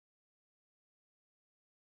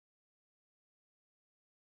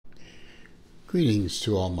Greetings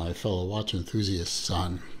to all my fellow watch enthusiasts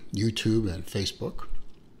on YouTube and Facebook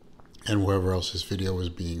and wherever else this video is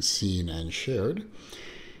being seen and shared.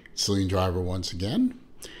 It's Lean Driver once again,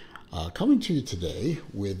 coming to you today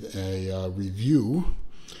with a review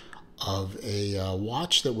of a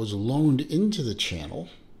watch that was loaned into the channel.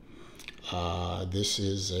 This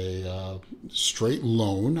is a straight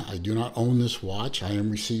loan. I do not own this watch. I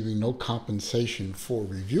am receiving no compensation for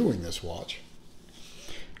reviewing this watch.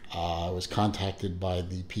 I was contacted by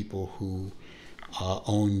the people who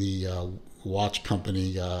own the watch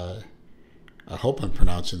company, I hope I'm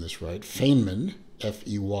pronouncing this right, Feynman,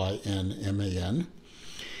 F-E-Y-N-M-A-N,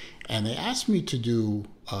 and they asked me to do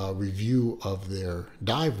a review of their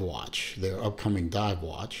dive watch, their upcoming dive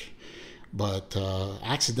watch, but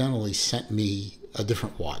accidentally sent me a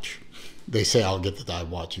different watch. They say I'll get the dive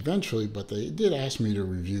watch eventually, but they did ask me to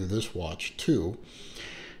review this watch too,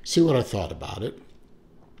 see what I thought about it,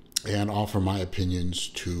 and offer my opinions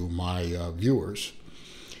to my viewers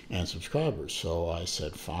and subscribers. So I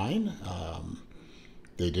said fine.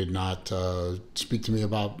 They did not speak to me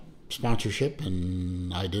about sponsorship,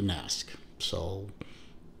 and I didn't ask. So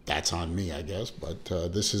that's on me, I guess. But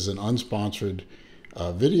this is an unsponsored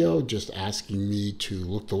video, just asking me to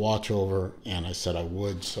look the watch over, and I said I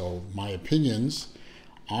would. So my opinions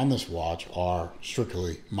on this watch are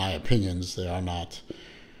strictly my opinions. They are not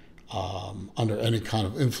under any kind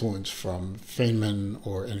of influence from Feynman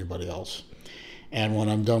or anybody else. And when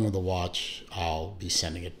I'm done with the watch, I'll be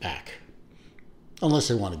sending it back. Unless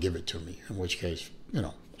they want to give it to me, in which case,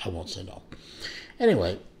 I won't say no.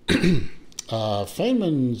 Anyway,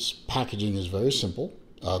 Feynman's packaging is very simple,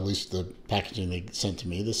 at least the packaging they sent to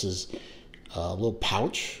me. This is a little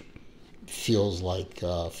pouch. Feels like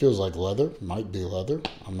leather, might be leather,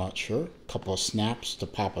 I'm not sure. A couple of snaps to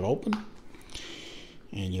pop it open.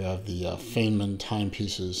 And you have the Feynman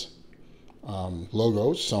timepieces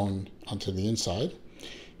logo sewn onto the inside.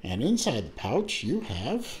 And inside the pouch, you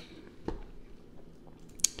have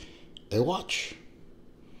a watch.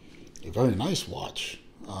 A very nice watch.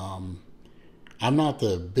 I'm not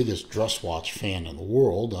the biggest dress watch fan in the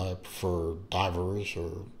world. I prefer divers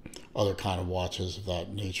or other kind of watches of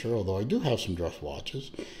that nature, although I do have some dress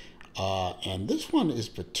watches. And this one is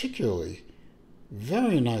particularly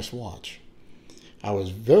very nice watch. I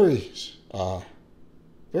was very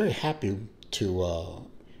happy to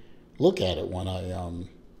look at it when I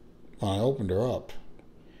opened her up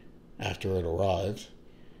after it arrived.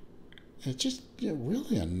 It's just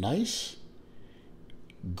really a nice,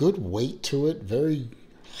 good weight to it. Very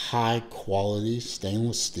high quality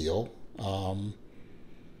stainless steel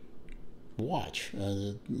watch.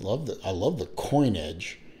 I love the coin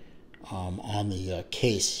edge on the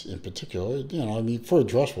case in particular. For a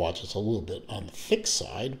dress watch, it's a little bit on the thick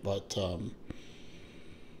side, but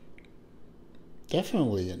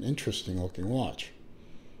definitely an interesting looking watch.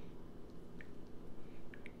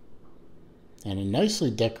 And a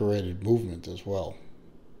nicely decorated movement as well.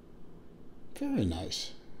 Very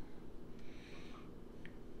nice.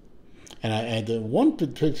 And the one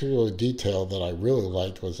particular detail that I really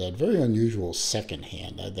liked was that very unusual second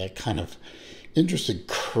hand, that kind of interesting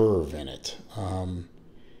curve in it.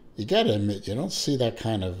 You got to admit, you don't see that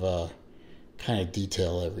kind of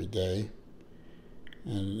detail every day.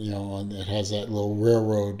 And it has that little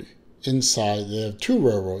railroad inside. They have two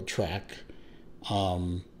railroad track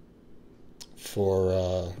for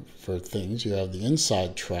things. You have the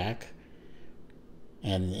inside track,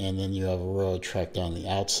 and then you have a railroad track down the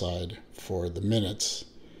outside for the minutes.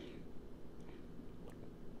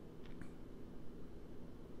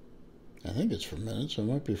 I think it's for minutes. It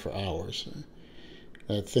might be for hours.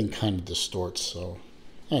 That thing kind of distorts, so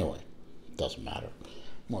anyway, doesn't matter.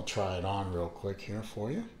 I'm going to try it on real quick here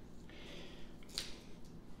for you.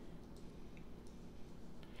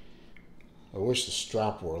 I wish the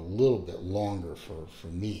strap were a little bit longer for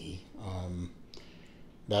me.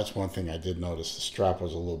 That's one thing I did notice. The strap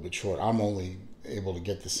was a little bit short. I'm only able to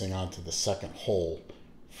get this thing onto the second hole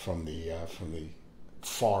from the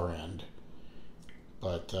far end.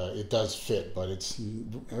 But it does fit, but it's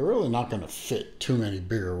really not going to fit too many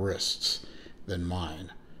bigger wrists than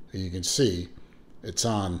mine. You can see it's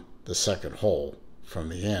on the second hole from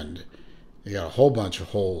the end. You got a whole bunch of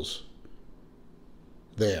holes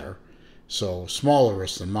there. So smaller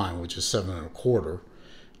wrist than mine, which is 7 1/4.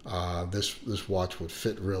 This watch would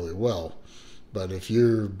fit really well. But if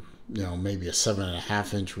you're maybe a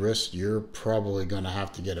 7.5 inch wrist, you're probably going to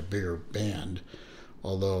have to get a bigger band.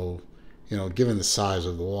 Although, given the size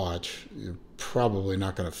of the watch, you're probably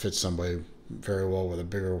not going to fit somebody very well with a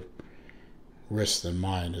bigger wrist than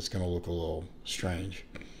mine. It's going to look a little strange.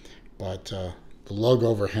 But The lug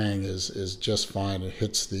overhang is just fine. It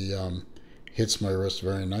hits my wrist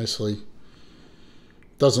very nicely.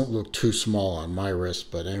 Doesn't look too small on my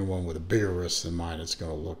wrist, but anyone with a bigger wrist than mine, it's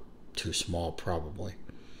going to look too small probably.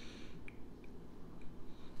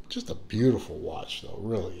 Just a beautiful watch, though, it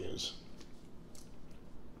really is.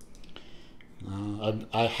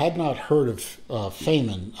 I had not heard of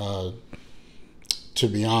Feynman. To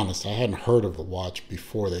be honest, I hadn't heard of the watch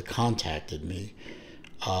before they contacted me.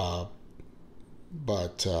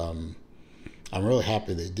 But I'm really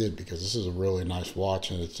happy they did, because this is a really nice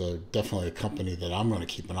watch, and it's definitely a company that I'm going to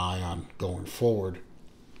keep an eye on going forward.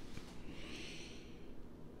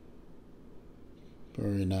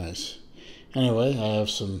 Very nice. Anyway, I have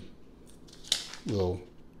some little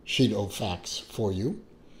sheet of facts for you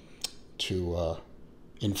to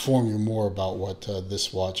inform you more about what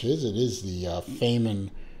this watch is. It is the Feynman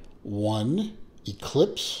One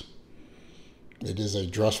Eclipse. It is a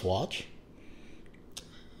dress watch.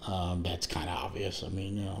 That's kind of obvious. I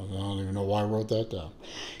mean, I don't even know why I wrote that down.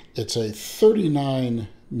 It's a 39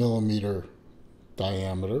 millimeter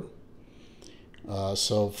diameter.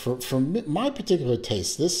 So for my particular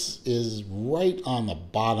taste, this is right on the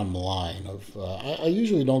bottom line of. I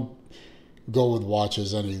usually don't go with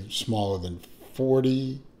watches any smaller than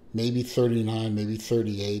 40, maybe 39, maybe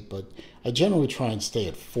 38, but I generally try and stay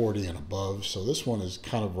at 40 and above. So this one is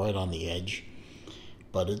kind of right on the edge,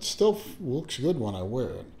 but it still looks good when I wear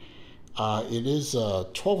it. It is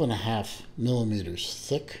 12.5 millimeters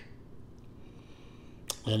thick,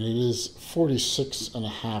 and it is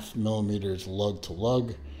 46.5 millimeters lug to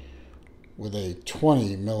lug with a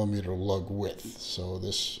 20 millimeter lug width. So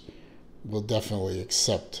this will definitely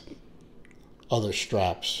accept other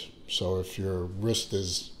straps. So if your wrist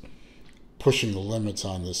is pushing the limits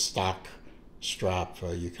on this stock strap,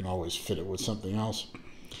 you can always fit it with something else.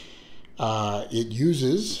 It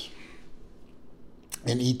uses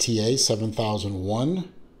an ETA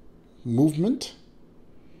 7001 movement.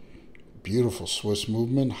 Beautiful Swiss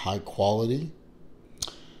movement, high quality.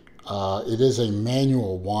 It is a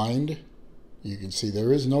manual wind. You can see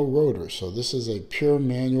there is no rotor, so this is a pure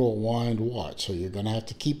manual wind watch. So you're going to have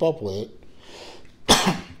to keep up with it.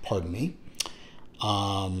 Pardon me.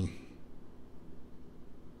 But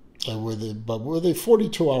with a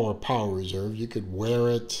 42-hour power reserve, you could wear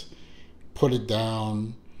it, put it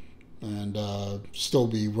down, and still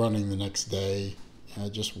be running the next day.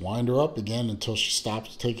 Just wind her up again until she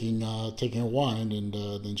stops taking a wind, and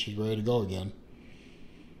then she's ready to go again.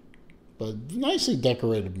 But nicely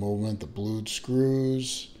decorated movement, the blued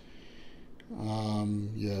screws.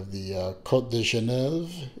 You have the Côte de Genève,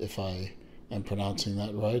 if I am pronouncing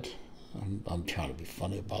that right. I'm trying to be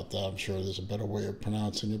funny about that. I'm sure there's a better way of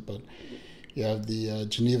pronouncing it, but you have the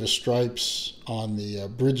Geneva stripes on the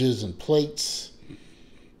bridges and plates.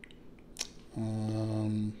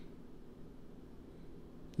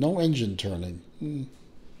 No engine turning,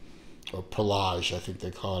 or pelage, I think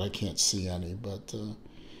they call it. I can't see any, but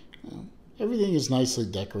everything is nicely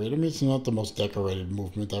decorated. I mean, it's not the most decorated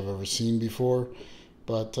movement I've ever seen before,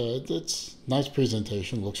 but it's nice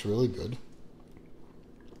presentation. Looks really good.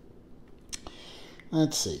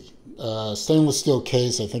 Let's see. Stainless steel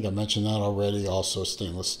case. I think I mentioned that already. Also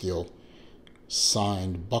stainless steel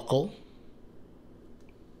signed buckle.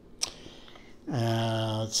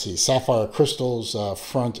 Let's see, sapphire crystals,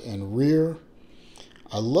 front and rear.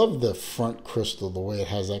 I love the front crystal, the way it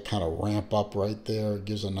has that kind of ramp up right there. It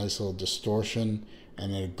gives a nice little distortion,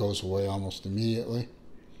 and then it goes away almost immediately.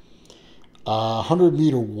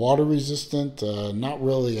 100-meter water resistant, not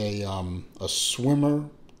really a swimmer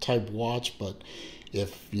type watch, but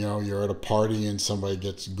if you're at a party and somebody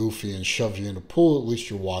gets goofy and shoves you in a pool, at least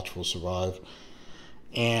your watch will survive.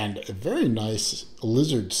 And a very nice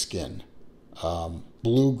lizard skin.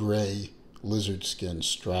 Blue-gray lizard skin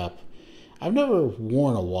strap. I've never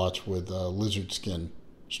worn a watch with a lizard skin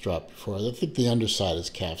strap before. I think the underside is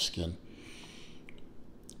calf skin.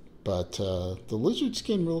 But the lizard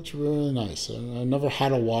skin looks really nice. I never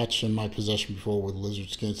had a watch in my possession before with lizard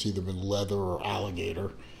skin. It's either been leather or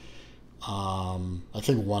alligator. I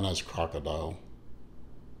think one has crocodile.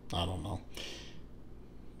 I don't know.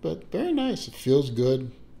 But very nice. It feels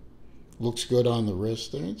good. Looks good on the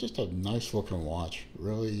wrist. It's just a nice looking watch.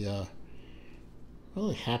 Really,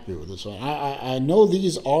 really happy with this one. I know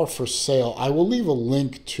these are for sale. I will leave a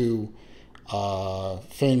link to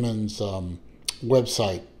Feynman's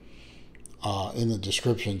website in the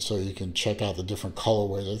description, so you can check out the different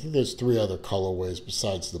colorways. I think there's 3 other colorways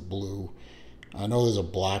besides the blue. I know there's a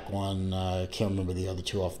black one. I can't remember the other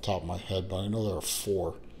 2 off the top of my head, but I know there are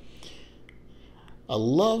 4. I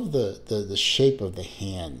love the shape of the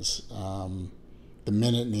hands. the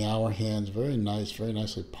minute and the hour hands, very nice, very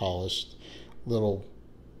nicely polished. Little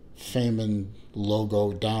Feynman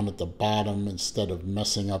logo down at the bottom instead of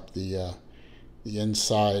messing up the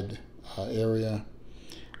inside area.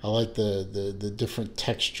 I like the different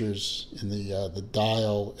textures in the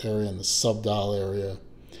dial area and the sub-dial area,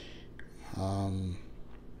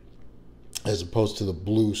 as opposed to the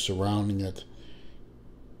blue surrounding it.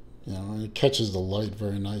 You know, it catches the light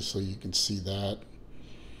very nicely. You can see that.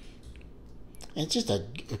 And it's just a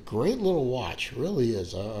great little watch, really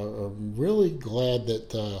is. I'm really glad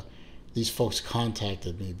that these folks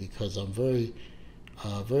contacted me, because I'm very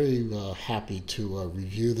happy to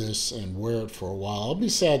review this and wear it for a while. I'll be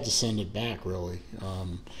sad to send it back, really.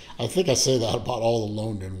 I think I say that about all the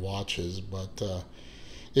loaned-in watches, but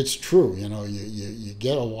it's true. You know, you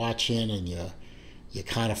get a watch in and you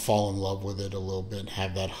kind of fall in love with it a little bit and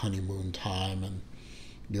have that honeymoon time, and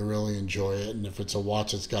you really enjoy it. And if it's a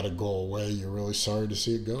watch that's got to go away, you're really sorry to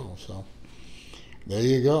see it go. So there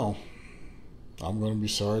you go. I'm going to be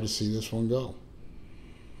sorry to see this one go.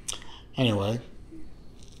 Anyway,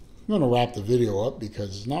 I'm going to wrap the video up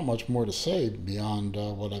because there's not much more to say beyond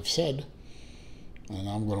what I've said. And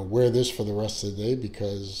I'm going to wear this for the rest of the day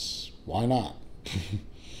because why not?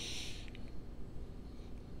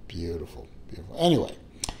 Beautiful, beautiful. Anyway,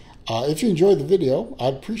 if you enjoyed the video,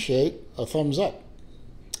 I'd appreciate a thumbs up.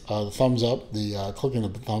 The thumbs up, clicking the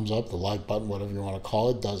thumbs up, the like button, whatever you want to call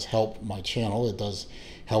it, does help my channel. It does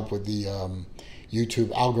help with the YouTube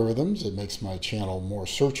algorithms. It makes my channel more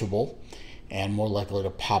searchable and more likely to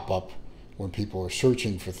pop up when people are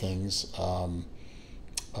searching for things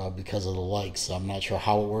because of the likes. I'm not sure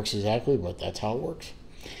how it works exactly, but that's how it works.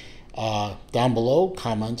 Down below,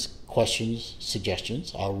 comments, questions,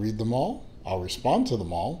 suggestions. I'll read them all. I'll respond to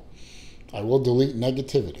them all. I will delete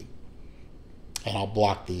negativity. And I'll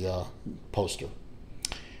block the poster.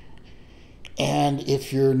 And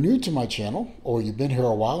if you're new to my channel, or you've been here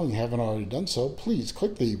a while and you haven't already done so, please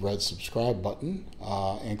click the red subscribe button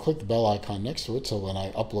and click the bell icon next to it, so when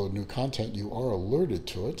I upload new content, you are alerted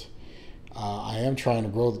to it. I am trying to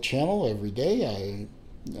grow the channel every day.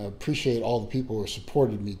 I appreciate all the people who have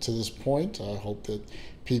supported me to this point. I hope that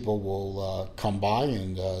people will come by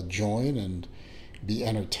and join and be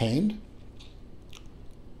entertained.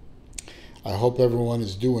 I hope everyone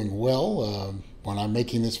is doing well. When I'm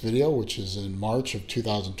making this video, which is in March of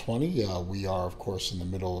 2020, we are, of course, in the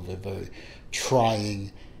middle of a very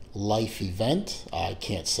trying life event. I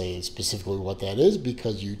can't say specifically what that is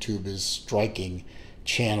because YouTube is striking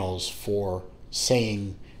channels for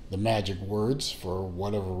saying the magic words for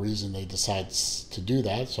whatever reason they decide to do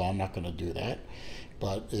that, so I'm not going to do that.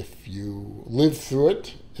 But if you live through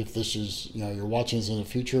it, if this is, you're watching this in the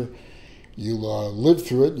future, you'll live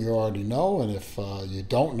through it, you already know, and if you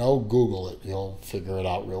don't know, Google it. You'll figure it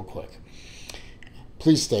out real quick.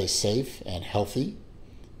 Please stay safe and healthy,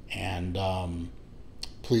 and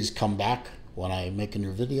please come back when I make a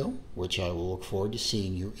new video, which I will look forward to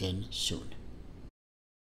seeing you in soon.